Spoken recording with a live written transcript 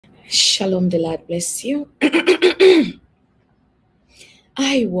Shalom, the Lord bless you.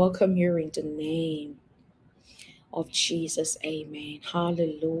 I welcome you in the name of Jesus. Amen.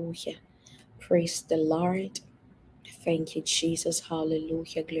 Hallelujah. Praise the Lord. Thank you, Jesus.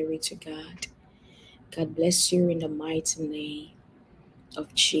 Hallelujah. Glory to God. God bless you in the mighty name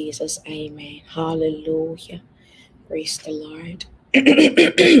of Jesus. Amen. Hallelujah. Praise the Lord.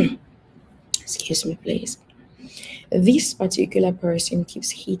 Excuse me, please. This particular person keeps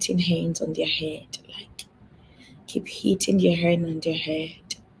hitting hands on their head, like keep hitting their hand on their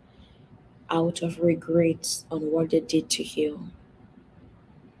head out of regrets on what they did to you.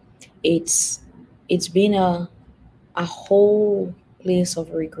 It's been a whole place of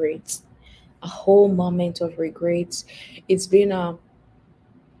regrets, a whole moment of regrets. It's been a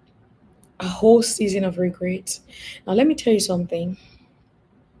whole season of regrets. Now let me tell you something.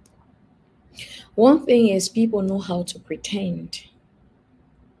 One thing is people know how to pretend.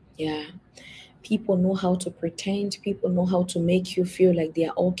 Yeah. People know how to pretend. People know how to make you feel like they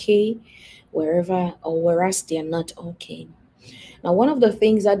are okay wherever or whereas they are not okay. Now, one of the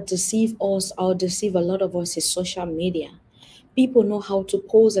things that deceive us or deceive a lot of us is social media. People know how to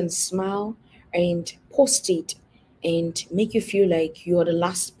pose and smile and post it and make you feel like you are the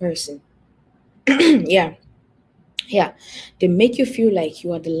last person. Yeah, yeah. They make you feel like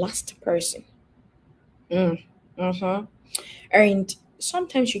you are the last person. Mm. Uh-huh. And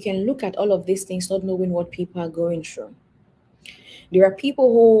sometimes you can look at all of these things not knowing what people are going through. There are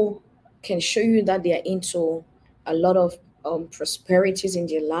people who can show you that they are into a lot of prosperities in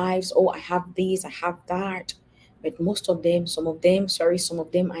their lives. Oh, I have this, I have that. But most of them, some of them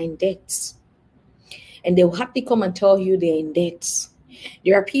are in debts. And they'll happily come and tell you they're in debts.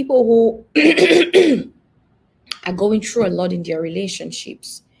 There are people who are going through a lot in their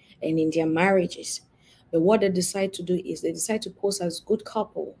relationships and in their marriages. But what they decide to do is they decide to pose as good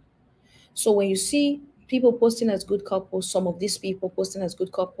couple. So when you see people posting as good couples, some of these people posting as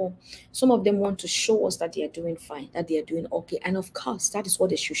good couple, some of them want to show us that they are doing fine, that they are doing okay. And of course, that is what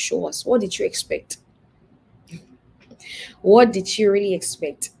they should show us. What did you expect? What did you really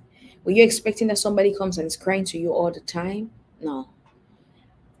expect? Were you expecting that somebody comes and is crying to you all the time? No.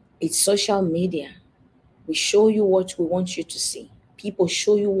 It's social media. We show you what we want you to see. People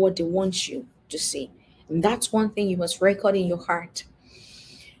show you what they want you to see. And that's one thing you must record in your heart.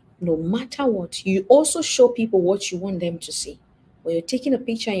 No matter what, you also show people what you want them to see. When you're taking a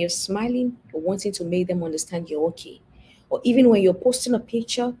picture and you're smiling, you're wanting to make them understand you're okay. Or even when you're posting a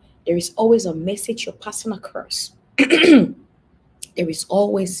picture, there is always a message you're passing across. There is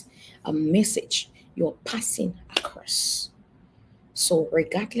always a message you're passing across. So,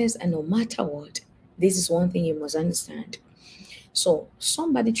 regardless and no matter what, this is one thing you must understand. So,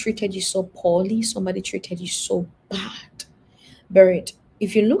 somebody treated you so poorly, somebody treated you so bad. But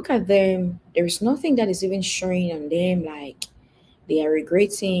if you look at them, there is nothing that is even showing on them like they are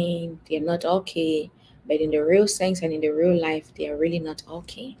regretting, they are not okay. But in the real sense and in the real life, they are really not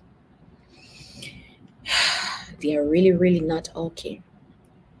okay. They are really, really not okay.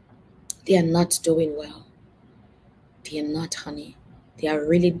 They are not doing well. They are not, honey. They are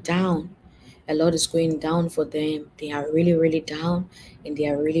really down. A lot is going down for them. They are really, really down and they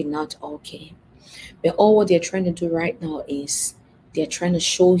are really not okay. But all what they're trying to do right now is they're trying to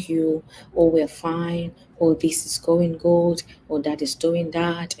show you, oh, we're fine, oh, this is going good, oh, that is doing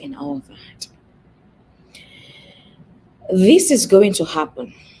that, and all that. This is going to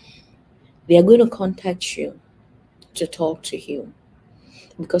happen. They are going to contact you to talk to you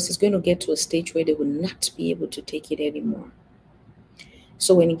because it's going to get to a stage where they will not be able to take it anymore.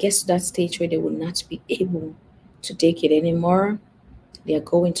 So when it gets to that stage where they will not be able to take it anymore, they are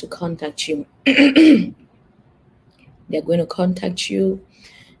going to contact you. They're going to contact you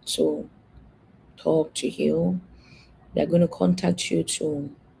to talk to you. They're going to contact you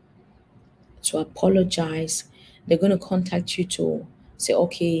to apologize. They're going to contact you to say,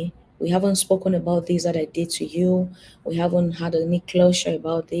 okay, we haven't spoken about this that I did to you. We haven't had any closure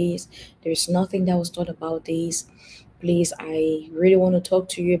about this. There's nothing that was thought about this. Please, I really want to talk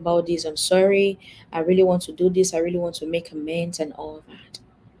to you about this. I'm sorry. I really want to do this. I really want to make amends and all that.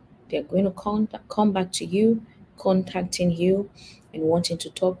 They're going to come back to you, contacting you, and wanting to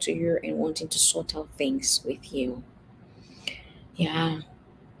talk to you and wanting to sort out things with you. Yeah,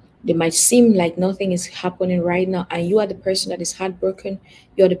 they might seem like nothing is happening right now, and you are the person that is heartbroken.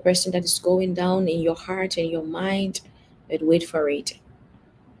 You're the person that is going down in your heart and your mind. But wait for it.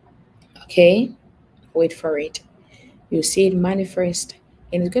 Okay? Wait for it. You'll see it manifest,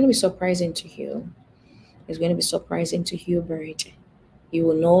 and it's going to be surprising to you. It's going to be surprising to you, but you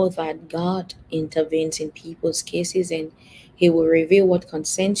will know that God intervenes in people's cases and He will reveal what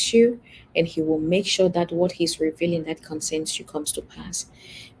concerns you, and He will make sure that what He's revealing that concerns you comes to pass.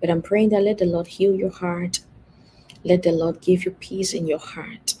 But I'm praying that let the Lord heal your heart. Let the Lord give you peace in your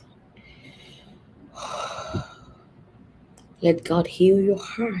heart. Let God heal your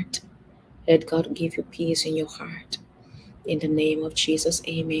heart. Let God give you peace in your heart. In the name of Jesus,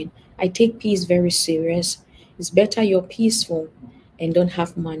 amen. I take peace very serious. It's better you're peaceful and don't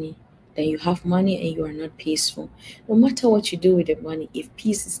have money than you have money and you are not peaceful. No matter what you do with the money, if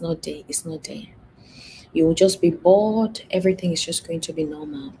peace is not there, it's not there. You will just be bored. Everything is just going to be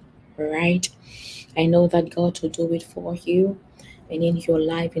normal. All right? I know that God will do it for you and in your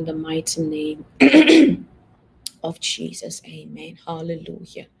life in the mighty name of Jesus. Amen.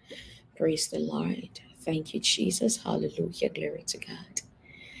 Hallelujah. Praise the Lord. Thank you, Jesus. Hallelujah. Glory to God.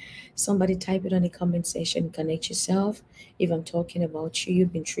 Somebody type it on the comment section. Connect yourself. If I'm talking about you,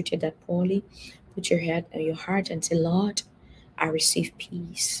 you've been treated that poorly, put your head on your heart and say, Lord, I receive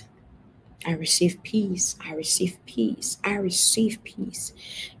peace. I receive peace. I receive peace. I receive peace.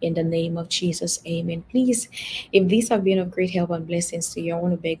 In the name of Jesus. Amen. Please, if these have been of great help and blessings to you, I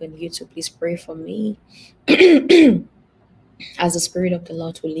want to beg on you to please pray for me. As the Spirit of the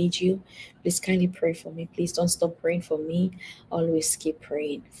Lord will lead you, please kindly pray for me. Please don't stop praying for me. Always keep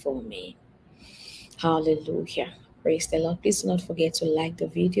praying for me. Hallelujah. Praise the Lord. Please do not forget to like the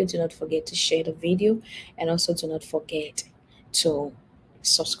video. Do not forget to share the video. And also do not forget to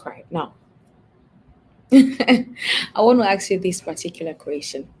subscribe. Now, I want to ask you this particular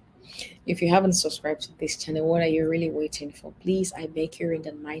question. If you haven't subscribed to this channel, what are you really waiting for? Please, I beg you in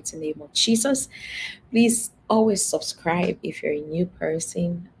the mighty name of Jesus. Please always subscribe. If you're a new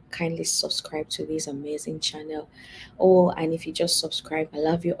person, kindly subscribe to this amazing channel. Oh, and if you just subscribe, I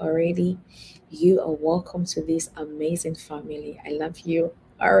love you already. You are welcome to this amazing family. I love you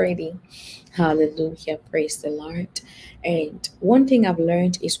already. Hallelujah. Praise the Lord. And one thing I've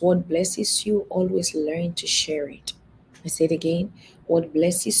learned is what blesses you, always learn to share it. I say it again. What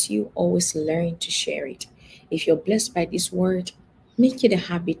blesses you, always learn to share it. If you're blessed by this word, make it a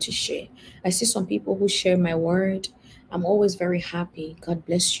habit to share. I see some people who share my word. I'm always very happy. God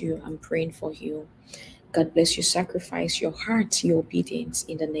bless you. I'm praying for you. God bless you. Sacrifice your heart, your obedience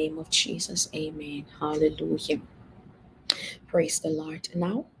in the name of Jesus. Amen. Hallelujah. Praise the Lord.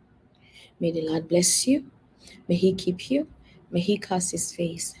 Now, may the Lord bless you. May He keep you. May He cause His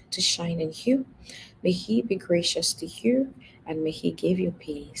face to shine on you. May He be gracious to you. And may He give you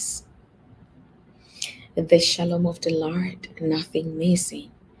peace. The shalom of the Lord, nothing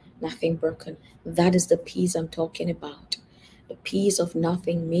missing, nothing broken. That is the peace I'm talking about. The peace of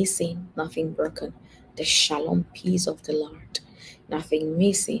nothing missing, nothing broken. The shalom peace of the Lord. Nothing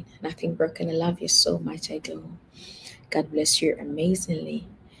missing, nothing broken. I love you so much. I do. God bless you amazingly.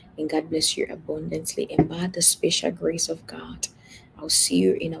 And God bless you abundantly. And by the special grace of God, I'll see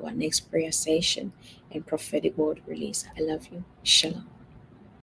you in our next prayer session and prophetic word release. I love you. Shalom.